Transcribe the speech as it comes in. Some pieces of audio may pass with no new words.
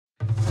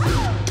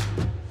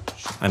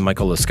I'm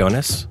Michael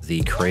Laiskonis,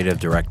 the creative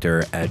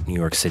director at New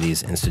York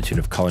City's Institute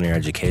of Culinary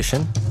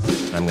Education.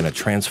 I'm going to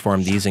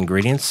transform these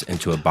ingredients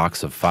into a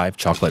box of 5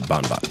 chocolate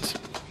bonbons.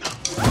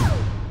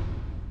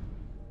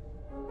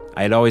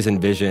 I had always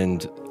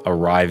envisioned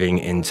arriving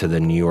into the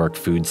New York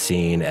food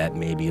scene at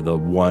maybe the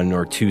 1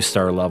 or 2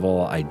 star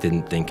level. I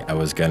didn't think I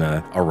was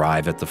gonna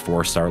arrive at the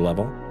 4-star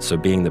level. So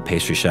being the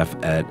pastry chef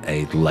at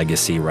a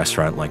legacy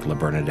restaurant like Le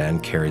Bernardin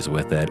carries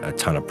with it a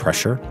ton of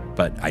pressure,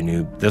 but I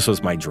knew this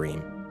was my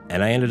dream.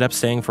 And I ended up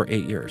staying for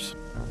 8 years.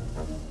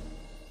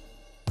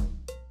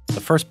 The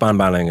first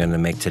bonbon I'm gonna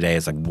make today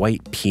is a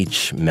white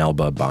peach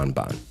Melba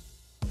bonbon.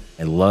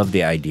 I love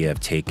the idea of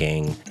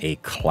taking a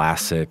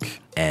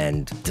classic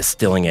and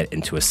distilling it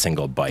into a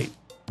single bite.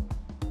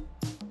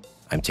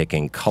 I'm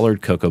taking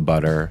colored cocoa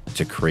butter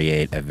to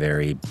create a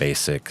very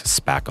basic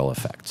spackle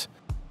effect.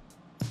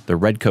 The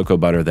red cocoa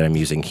butter that I'm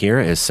using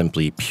here is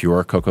simply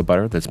pure cocoa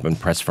butter that's been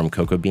pressed from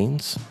cocoa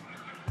beans.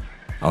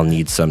 I'll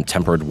need some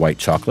tempered white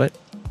chocolate.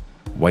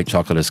 White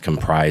chocolate is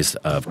comprised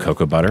of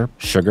cocoa butter,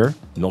 sugar,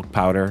 milk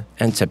powder,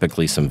 and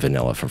typically some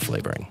vanilla for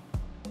flavoring.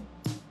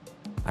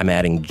 I'm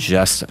adding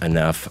just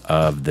enough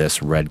of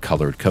this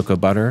red-colored cocoa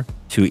butter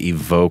to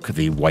evoke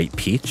the white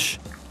peach.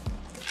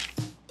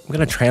 I'm going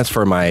to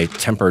transfer my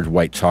tempered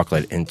white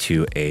chocolate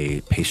into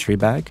a pastry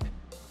bag.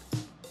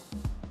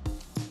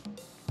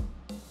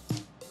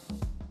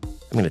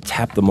 I'm going to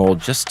tap the mold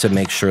just to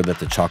make sure that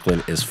the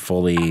chocolate is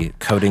fully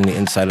coating the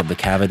inside of the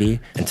cavity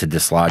and to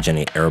dislodge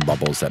any air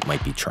bubbles that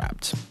might be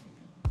trapped.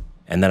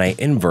 And then I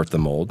invert the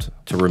mold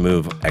to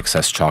remove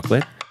excess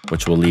chocolate,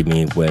 which will leave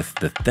me with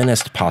the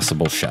thinnest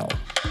possible shell.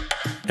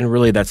 And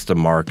really that's the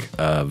mark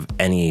of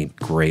any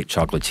great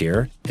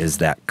chocolatier, is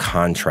that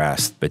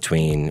contrast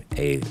between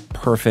a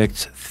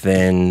perfect,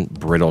 thin,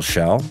 brittle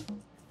shell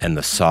and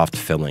the soft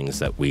fillings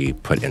that we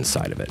put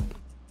inside of it.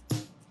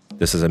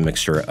 This is a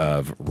mixture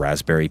of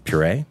raspberry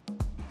puree,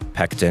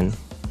 pectin,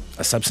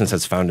 a substance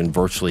that's found in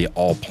virtually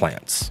all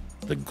plants,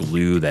 the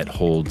glue that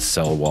holds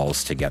cell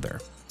walls together.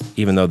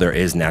 Even though there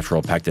is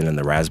natural pectin in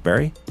the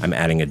raspberry, I'm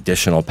adding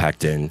additional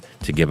pectin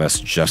to give us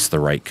just the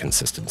right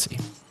consistency.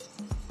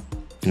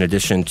 In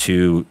addition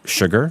to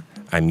sugar,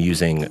 I'm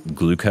using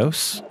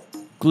glucose.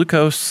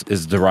 Glucose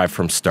is derived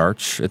from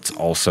starch. It's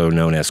also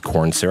known as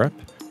corn syrup.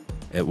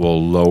 It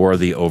will lower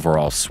the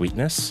overall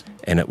sweetness,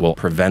 and it will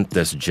prevent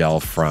this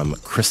gel from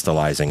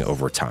crystallizing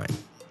over time.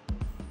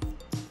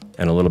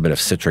 And a little bit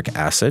of citric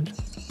acid.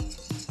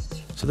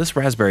 So this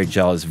raspberry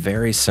gel is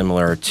very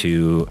similar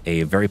to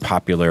a very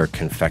popular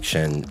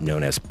confection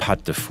known as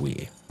pâte de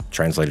fruits.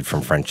 Translated from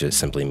French, it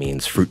simply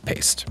means fruit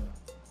paste.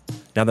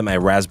 Now that my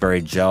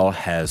raspberry gel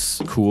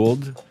has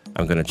cooled,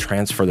 I'm going to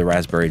transfer the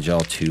raspberry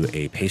gel to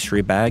a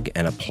pastry bag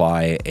and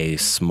apply a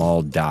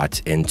small dot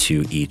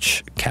into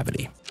each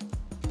cavity.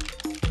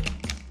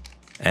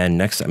 And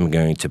next, I'm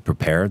going to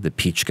prepare the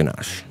peach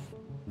ganache.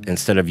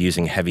 Instead of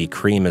using heavy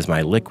cream as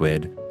my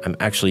liquid, I'm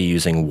actually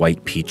using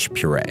white peach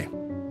puree.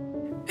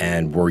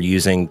 And we're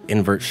using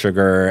invert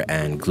sugar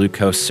and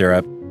glucose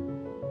syrup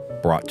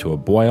brought to a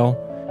boil.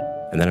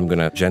 And then I'm going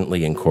to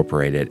gently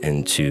incorporate it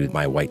into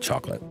my white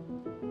chocolate,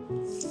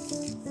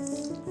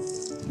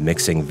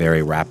 mixing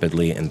very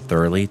rapidly and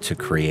thoroughly to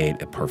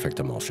create a perfect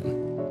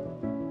emulsion.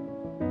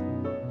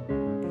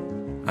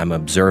 I'm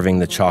observing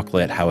the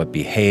chocolate, how it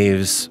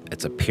behaves,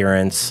 its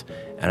appearance,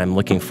 and I'm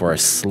looking for a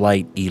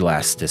slight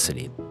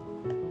elasticity.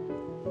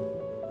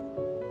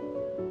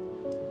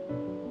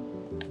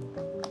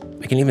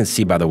 I can even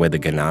see by the way the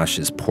ganache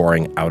is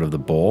pouring out of the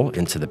bowl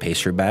into the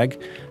pastry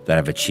bag that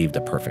I've achieved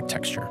a perfect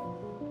texture.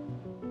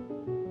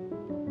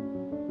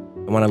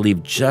 I want to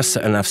leave just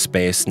enough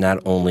space not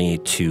only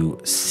to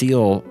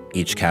seal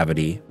each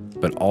cavity,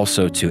 but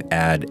also to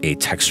add a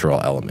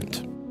textural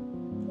element.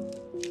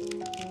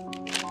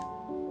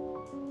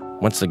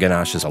 Once the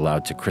ganache is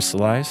allowed to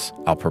crystallize,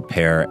 I'll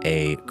prepare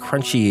a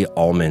crunchy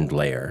almond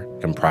layer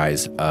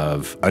comprised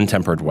of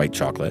untempered white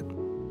chocolate,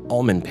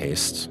 almond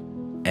paste,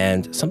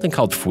 and something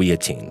called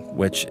fouilletine,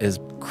 which is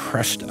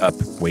crushed up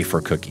wafer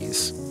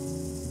cookies.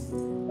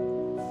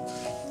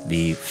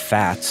 The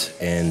fat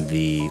in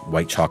the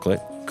white chocolate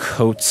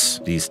coats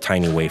these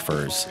tiny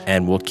wafers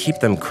and will keep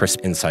them crisp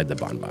inside the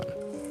bonbon.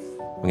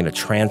 I'm going to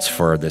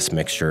transfer this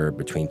mixture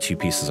between 2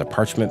 pieces of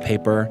parchment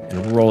paper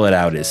and roll it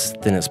out as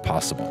thin as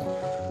possible.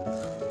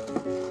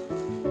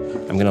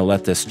 I'm going to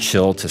let this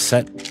chill to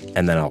set,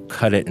 and then I'll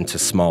cut it into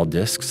small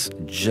discs,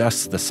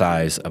 just the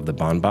size of the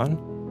bonbon.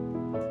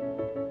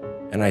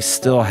 And I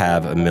still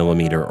have 1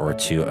 millimeter or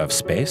 2 of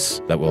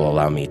space that will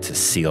allow me to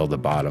seal the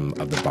bottom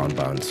of the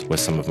bonbons with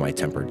some of my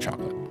tempered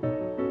chocolate.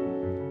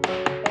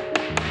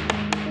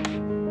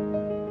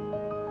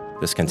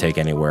 This can take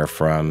anywhere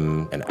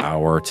from an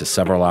hour to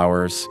several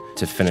hours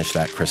to finish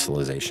that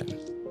crystallization.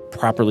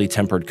 Properly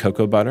tempered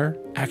cocoa butter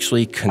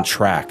actually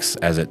contracts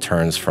as it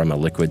turns from a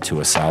liquid to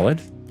a solid.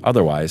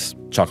 Otherwise,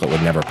 chocolate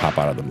would never pop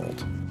out of the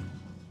mold.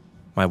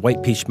 My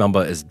white peach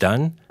Melba is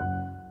done,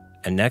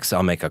 and next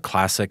I'll make a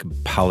classic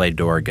Palet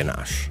d'Or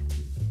ganache.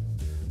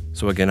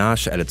 So a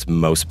ganache at its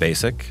most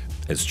basic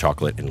is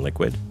chocolate in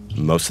liquid.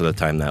 Most of the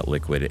time that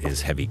liquid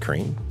is heavy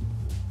cream.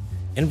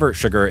 Invert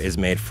sugar is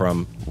made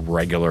from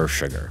regular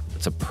sugar.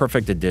 It's a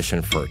perfect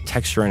addition for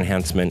texture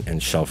enhancement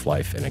and shelf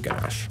life in a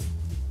ganache.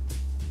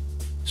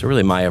 So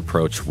really my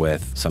approach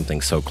with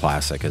something so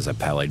classic as a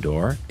Palet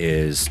d'Or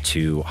is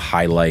to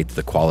highlight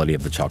the quality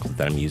of the chocolate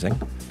that I'm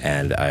using.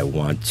 And I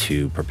want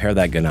to prepare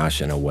that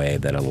ganache in a way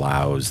that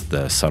allows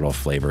the subtle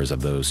flavors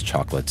of those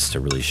chocolates to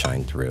really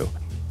shine through.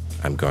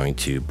 I'm going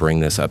to bring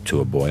this up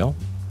to a boil,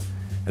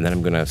 and then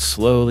I'm going to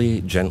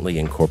slowly, gently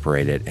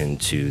incorporate it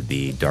into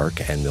the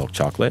dark and milk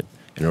chocolate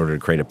in order to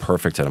create a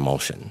perfect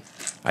emulsion.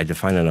 I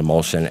define an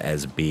emulsion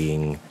as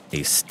being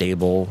a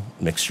stable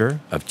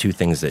mixture of two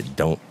things that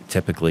don't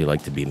typically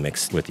like to be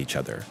mixed with each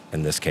other.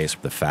 In this case,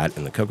 the fat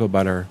in the cocoa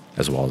butter,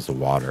 as well as the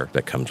water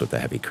that comes with the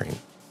heavy cream.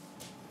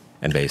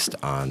 And based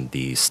on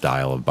the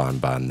style of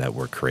bonbon that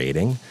we're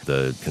creating,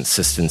 the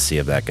consistency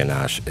of that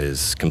ganache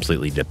is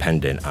completely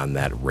dependent on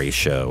that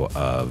ratio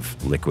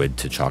of liquid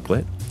to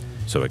chocolate.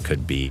 So it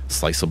could be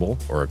sliceable,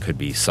 or it could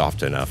be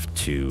soft enough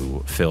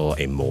to fill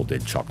a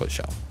molded chocolate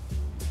shell.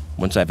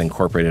 Once I've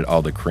incorporated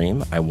all the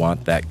cream, I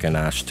want that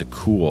ganache to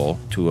cool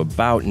to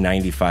about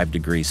 95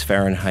 degrees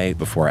Fahrenheit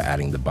before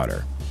adding the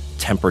butter.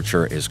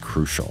 Temperature is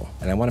crucial,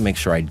 and I want to make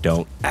sure I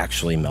don't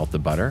actually melt the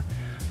butter,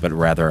 but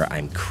rather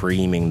I'm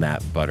creaming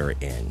that butter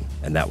in,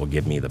 and that will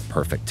give me the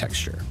perfect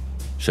texture.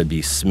 Should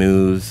be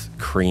smooth,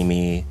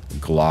 creamy,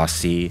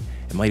 glossy.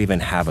 It might even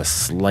have a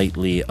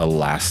slightly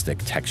elastic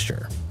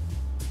texture.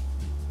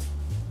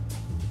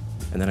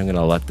 And then I'm going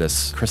to let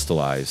this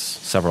crystallize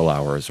several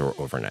hours or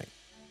overnight.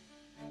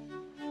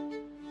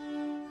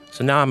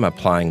 So now I'm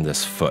applying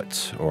this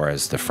fouet, or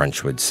as the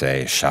French would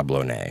say,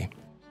 chablonné,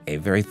 a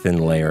very thin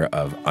layer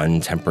of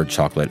untempered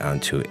chocolate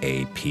onto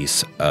a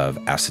piece of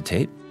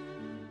acetate,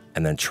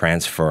 and then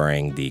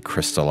transferring the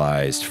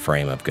crystallized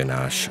frame of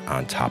ganache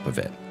on top of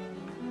it.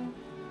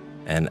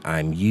 And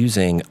I'm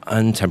using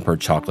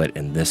untempered chocolate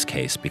in this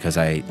case because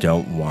I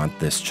don't want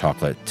this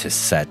chocolate to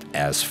set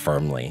as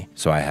firmly.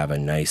 So I have a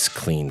nice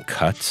clean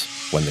cut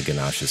when the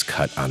ganache is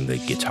cut on the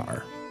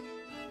guitar.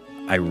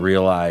 I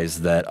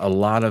realize that a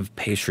lot of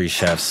pastry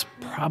chefs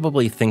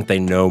probably think they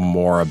know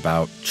more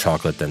about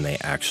chocolate than they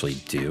actually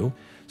do.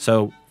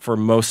 So for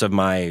most of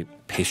my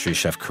pastry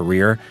chef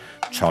career,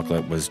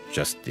 chocolate was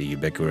just the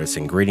ubiquitous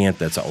ingredient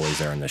that's always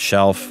there on the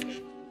shelf.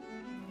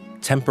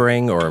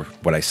 Tempering, or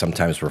what I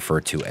sometimes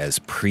refer to as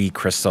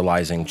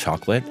pre-crystallizing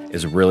chocolate,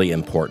 is really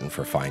important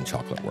for fine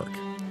chocolate work.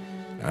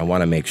 I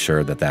want to make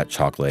sure that that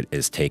chocolate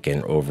is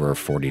taken over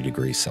 40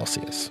 degrees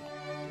Celsius.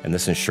 And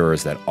this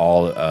ensures that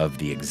all of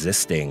the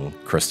existing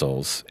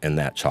crystals in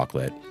that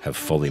chocolate have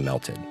fully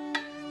melted.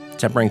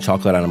 Tempering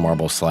chocolate on a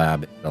marble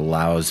slab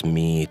allows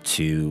me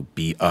to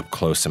be up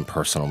close and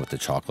personal with the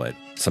chocolate.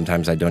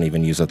 Sometimes I don't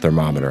even use a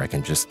thermometer. I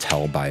can just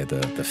tell by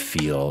the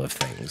feel of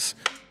things.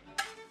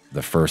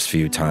 The first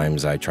few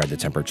times I tried to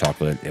temper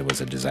chocolate, it was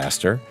a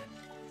disaster.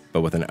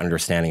 But with an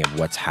understanding of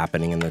what's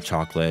happening in the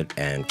chocolate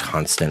and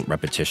constant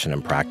repetition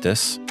and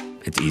practice,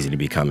 it's easy to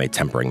become a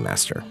tempering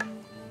master.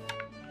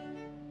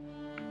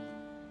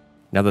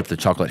 Now that the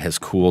chocolate has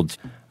cooled,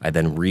 I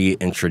then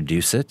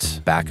reintroduce it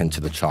back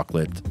into the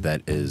chocolate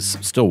that is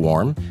still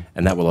warm,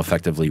 and that will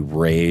effectively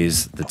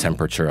raise the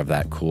temperature of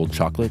that cooled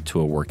chocolate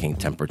to a working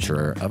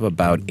temperature of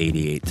about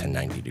 88 to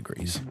 90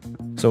 degrees.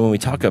 So when we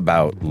talk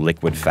about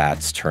liquid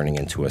fats turning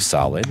into a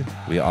solid,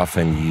 we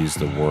often use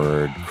the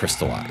word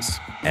crystallize.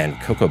 And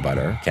cocoa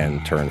butter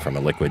can turn from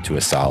a liquid to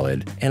a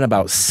solid in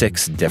about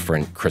 6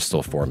 different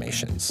crystal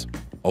formations.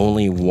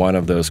 Only one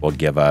of those will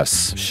give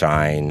us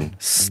shine,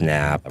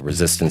 snap,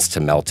 resistance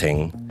to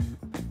melting.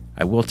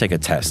 I will take a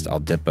test. I'll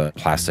dip a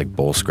plastic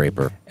bowl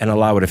scraper and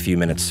allow it a few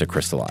minutes to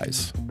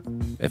crystallize.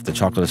 If the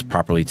chocolate is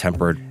properly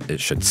tempered, it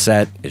should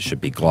set, it should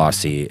be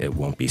glossy, it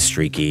won't be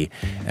streaky,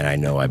 and I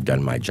know I've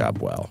done my job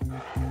well.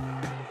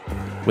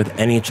 With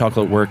any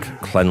chocolate work,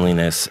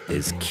 cleanliness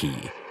is key.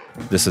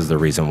 This is the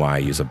reason why I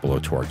use a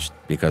blowtorch,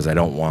 because I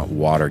don't want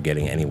water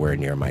getting anywhere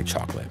near my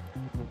chocolate.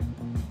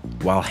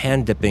 While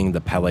hand dipping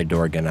the Palet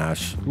d'Or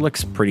ganache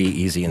looks pretty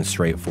easy and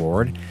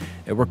straightforward,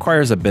 it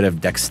requires a bit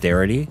of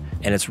dexterity,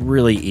 and it's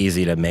really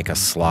easy to make a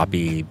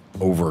sloppy,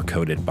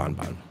 over-coated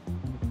bonbon.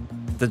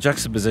 The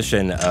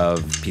juxtaposition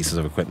of pieces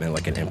of equipment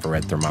like an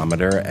infrared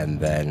thermometer and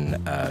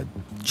then a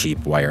cheap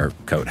wire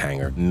coat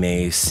hanger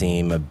may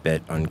seem a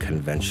bit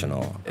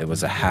unconventional. It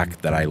was a hack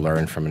that I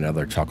learned from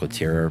another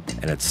chocolatier,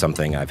 and it's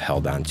something I've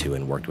held on to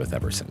and worked with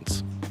ever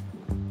since.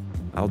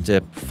 I'll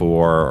dip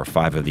 4 or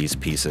 5 of these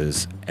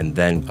pieces and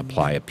then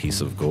apply a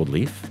piece of gold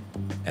leaf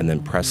and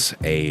then press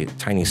a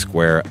tiny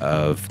square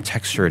of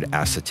textured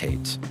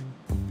acetate,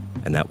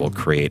 and that will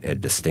create a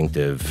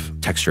distinctive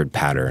textured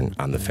pattern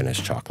on the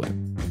finished chocolate.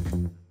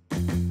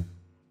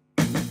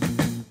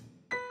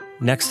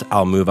 Next,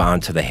 I'll move on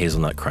to the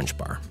Hazelnut Crunch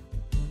Bar.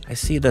 I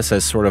see this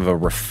as sort of a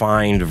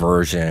refined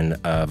version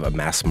of a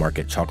mass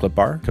market chocolate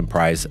bar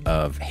comprised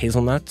of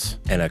hazelnuts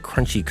and a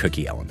crunchy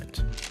cookie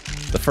element.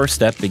 The first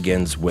step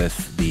begins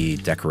with the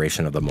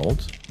decoration of the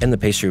mold. In the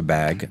pastry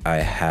bag, I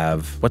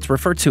have what's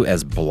referred to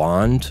as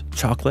blonde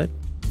chocolate,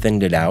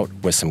 thinned it out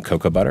with some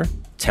cocoa butter.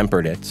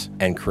 tempered it,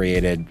 and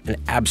created an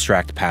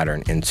abstract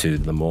pattern into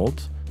the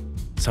mold.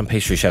 Some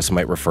pastry chefs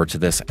might refer to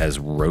this as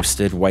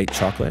roasted white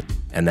chocolate,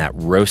 and that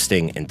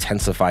roasting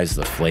intensifies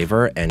the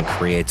flavor and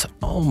creates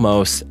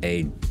almost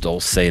a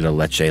dulce de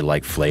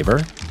leche-like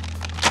flavor.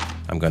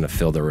 I'm going to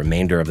fill the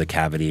remainder of the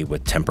cavity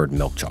with tempered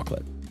milk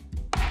chocolate.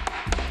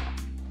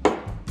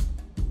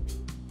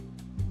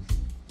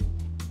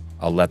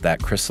 I'll let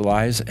that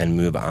crystallize and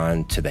move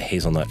on to the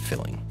hazelnut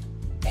filling.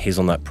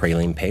 Hazelnut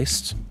praline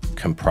paste,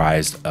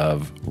 comprised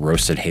of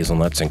roasted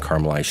hazelnuts and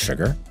caramelized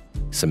sugar,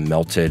 some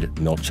melted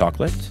milk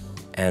chocolate,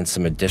 and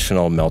some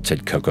additional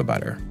melted cocoa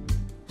butter.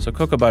 So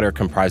cocoa butter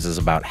comprises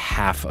about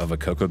half of a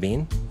cocoa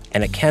bean,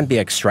 and it can be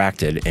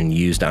extracted and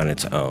used on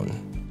its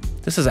own.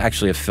 This is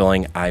actually a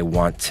filling I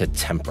want to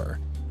temper.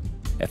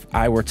 If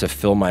I were to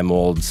fill my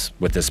molds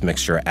with this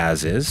mixture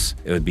as is,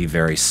 it would be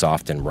very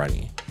soft and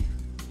runny.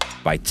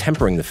 By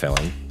tempering the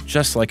filling,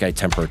 just like I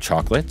temper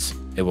chocolate,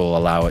 it will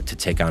allow it to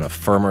take on a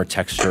firmer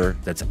texture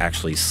that's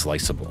actually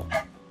sliceable.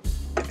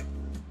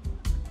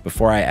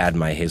 Before I add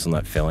my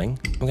hazelnut filling,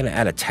 I'm going to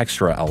add a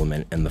textural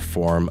element in the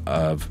form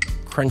of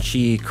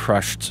crunchy,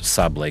 crushed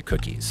sablé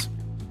cookies.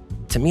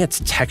 To me, it's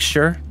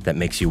texture that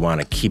makes you want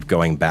to keep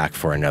going back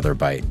for another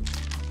bite.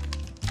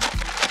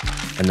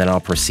 And then I'll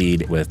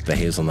proceed with the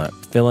hazelnut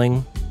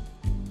filling.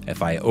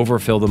 If I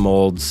overfill the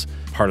molds,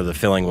 part of the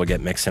filling will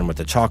get mixed in with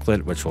the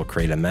chocolate, which will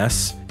create a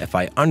mess. If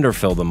I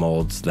underfill the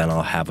molds, then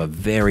I'll have a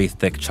very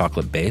thick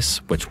chocolate base,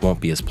 which won't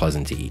be as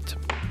pleasant to eat.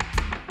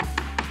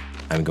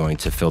 I'm going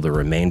to fill the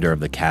remainder of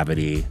the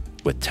cavity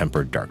with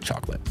tempered dark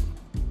chocolate.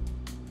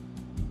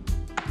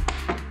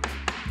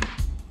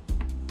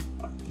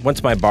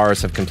 Once my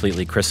bars have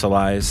completely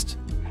crystallized,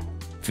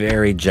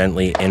 very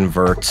gently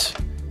invert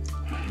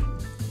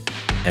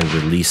and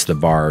release the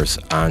bars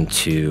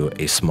onto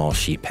a small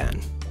sheet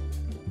pan.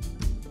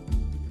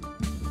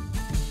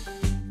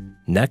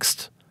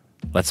 Next,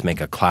 let's make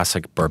a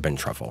classic bourbon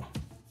truffle.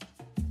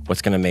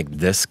 What's going to make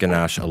this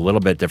ganache a little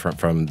bit different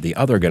from the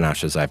other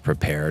ganaches I've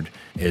prepared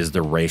is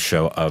the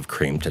ratio of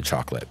cream to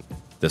chocolate.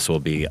 This will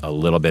be a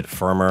little bit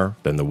firmer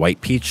than the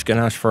white peach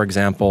ganache, for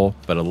example,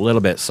 but a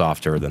little bit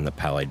softer than the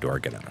Palet d'Or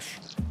ganache.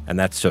 And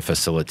that's to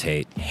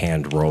facilitate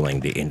hand rolling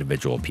the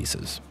individual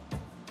pieces.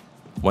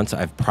 Once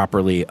I've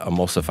properly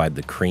emulsified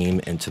the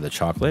cream into the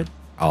chocolate,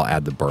 I'll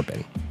add the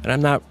bourbon. And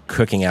I'm not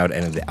cooking out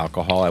any of the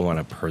alcohol. I want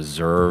to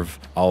preserve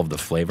all of the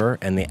flavor,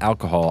 and the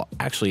alcohol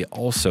actually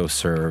also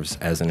serves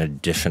as an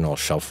additional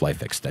shelf life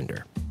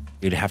extender.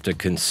 You'd have to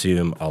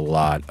consume a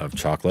lot of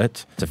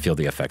chocolate to feel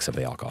the effects of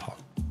the alcohol.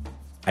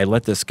 I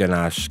let this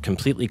ganache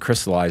completely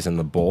crystallize in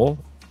the bowl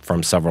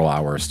from several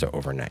hours to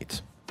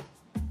overnight.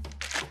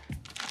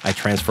 I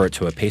transfer it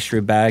to a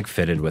pastry bag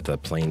fitted with a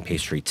plain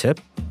pastry tip.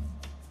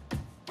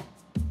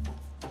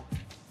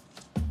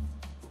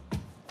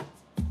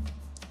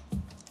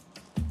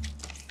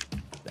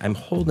 I'm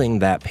holding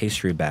that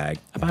pastry bag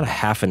about a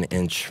half an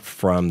inch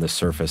from the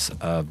surface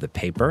of the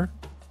paper.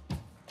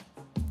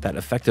 That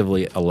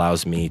effectively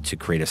allows me to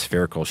create a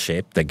spherical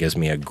shape that gives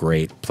me a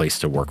great place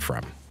to work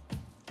from.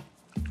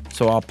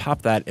 So I'll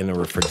pop that in the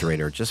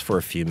refrigerator just for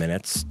a few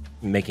minutes,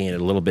 making it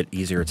a little bit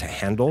easier to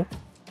handle.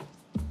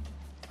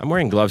 I'm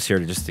wearing gloves here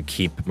just to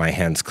keep my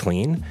hands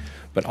clean,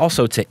 but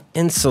also to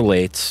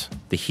insulate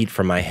the heat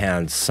from my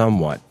hands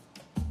somewhat.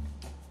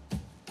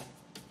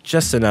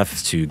 Just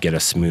enough to get a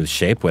smooth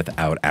shape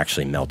without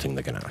actually melting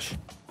the ganache.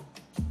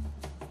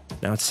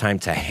 Now it's time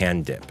to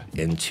hand dip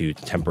into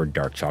tempered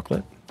dark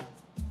chocolate.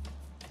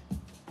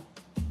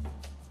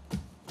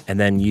 And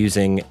then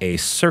using a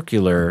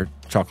circular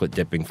chocolate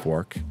dipping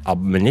fork, I'll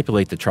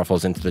manipulate the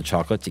truffles into the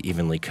chocolate to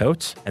evenly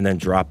coat and then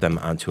drop them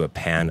onto a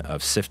pan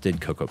of sifted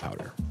cocoa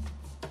powder.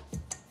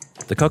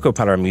 The cocoa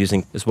powder I'm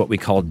using is what we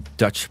call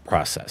Dutch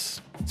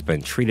process. It's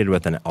been treated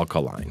with an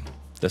alkaline.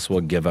 This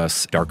will give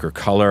us darker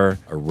color,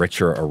 a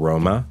richer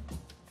aroma.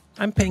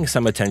 I'm paying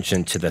some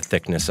attention to the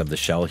thickness of the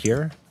shell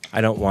here.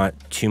 I don't want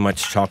too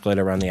much chocolate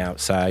around the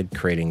outside,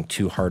 creating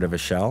too hard of a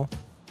shell.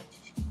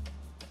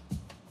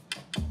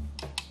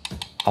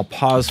 I'll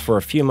pause for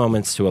a few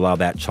moments to allow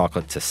that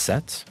chocolate to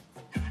set,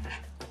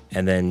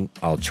 and then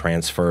I'll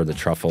transfer the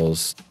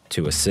truffles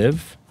to a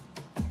sieve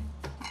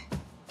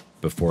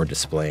before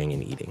displaying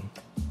and eating.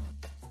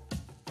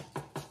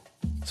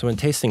 So when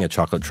tasting a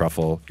chocolate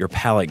truffle, your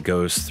palate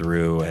goes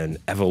through an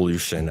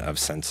evolution of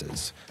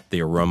senses.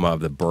 The aroma of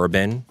the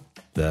bourbon,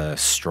 the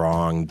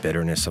strong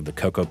bitterness of the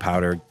cocoa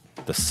powder,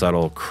 the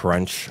subtle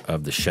crunch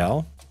of the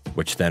shell,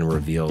 which then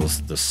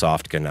reveals the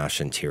soft ganache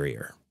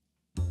interior.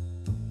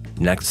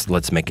 Next,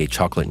 let's make a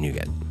chocolate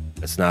nougat.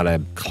 It's not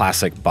a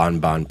classic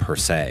bonbon per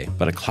se,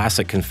 but a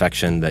classic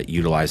confection that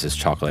utilizes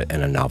chocolate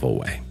in a novel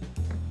way.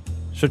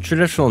 So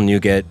traditional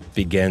nougat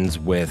begins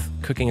with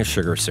cooking a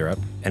sugar syrup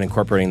and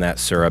incorporating that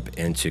syrup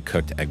into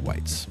cooked egg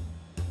whites.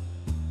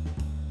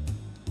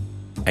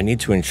 I need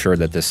to ensure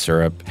that this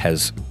syrup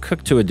has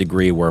cooked to a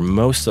degree where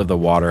most of the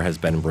water has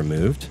been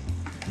removed,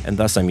 and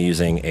thus I'm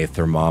using a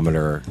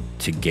thermometer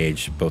to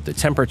gauge both the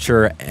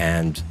temperature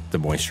and the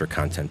moisture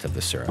content of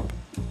the syrup.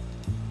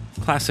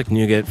 classic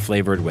nougat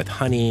flavored with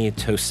honey,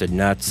 toasted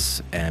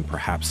nuts, and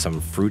perhaps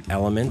some fruit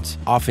element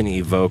often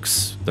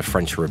evokes the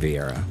French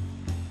Riviera.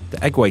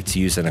 The egg whites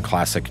used in a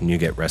classic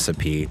nougat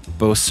recipe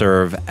both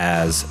serve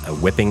as a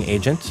whipping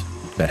agent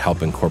that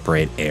help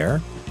incorporate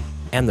air,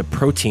 and the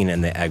protein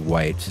in the egg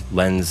white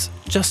lends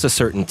just a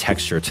certain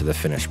texture to the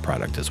finished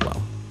product as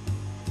well.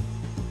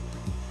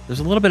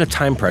 There's a little bit of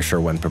time pressure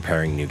when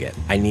preparing nougat.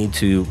 I need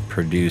to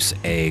produce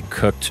a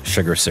cooked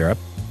sugar syrup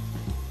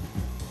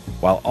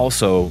while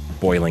also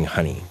boiling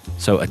honey.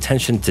 So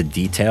attention to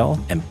detail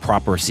and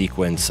proper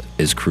sequence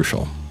is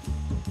crucial.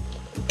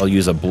 I'll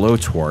use a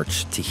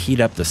blowtorch to heat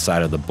up the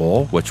side of the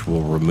bowl, which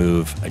will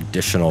remove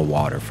additional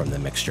water from the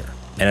mixture.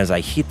 And as I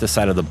heat the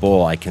side of the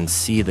bowl, I can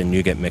see the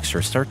nougat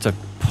mixture start to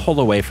pull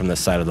away from the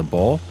side of the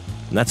bowl,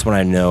 and that's when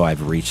I know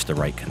I've reached the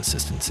right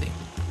consistency.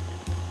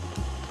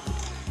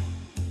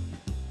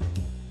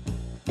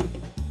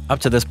 Up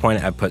to this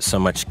point, I've put so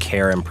much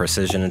care and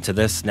precision into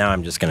this. Now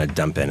I'm just gonna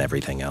dump in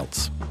everything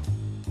else.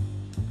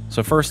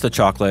 So first the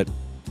chocolate,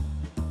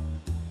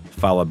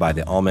 followed by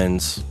the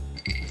almonds,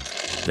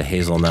 the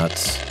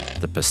hazelnuts,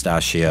 the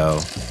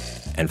pistachio,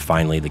 and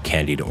finally the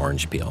candied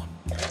orange peel.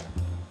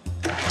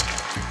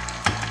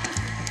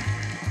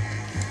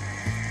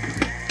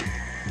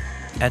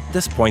 At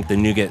this point, the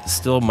nougat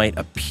still might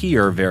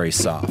appear very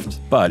soft,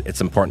 but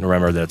it's important to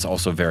remember that it's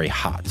also very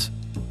hot.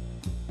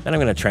 Then I'm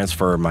going to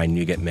transfer my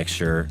nougat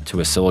mixture to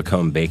a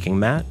silicone baking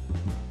mat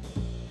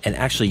and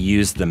actually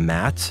use the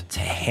mat to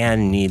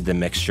hand knead the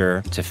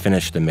mixture to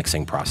finish the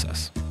mixing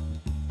process.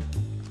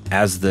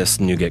 As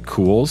this nougat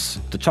cools,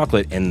 the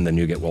chocolate in the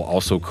nougat will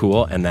also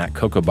cool, and that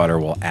cocoa butter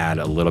will add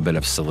a little bit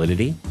of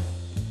solidity.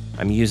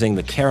 I'm using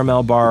the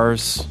caramel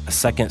bars, a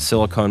second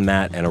silicone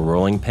mat, and a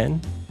rolling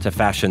pin to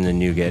fashion the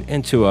nougat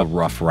into a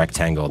rough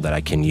rectangle that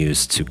I can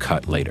use to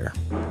cut later.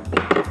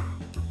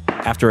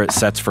 After it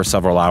sets for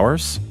several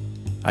hours,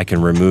 I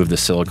can remove the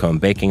silicone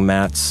baking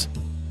mats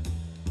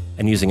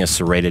and using a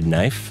serrated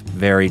knife,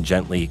 very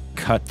gently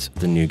cut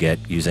the nougat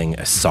using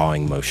a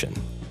sawing motion.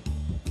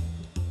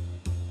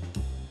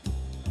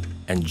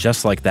 And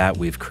just like that,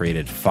 we've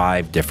created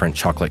 5 different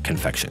chocolate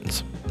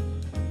confections.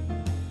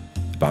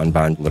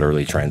 Bonbon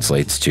literally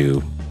translates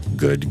to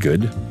good,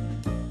 good.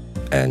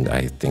 And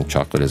I think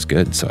chocolate is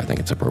good, so I think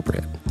it's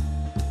appropriate.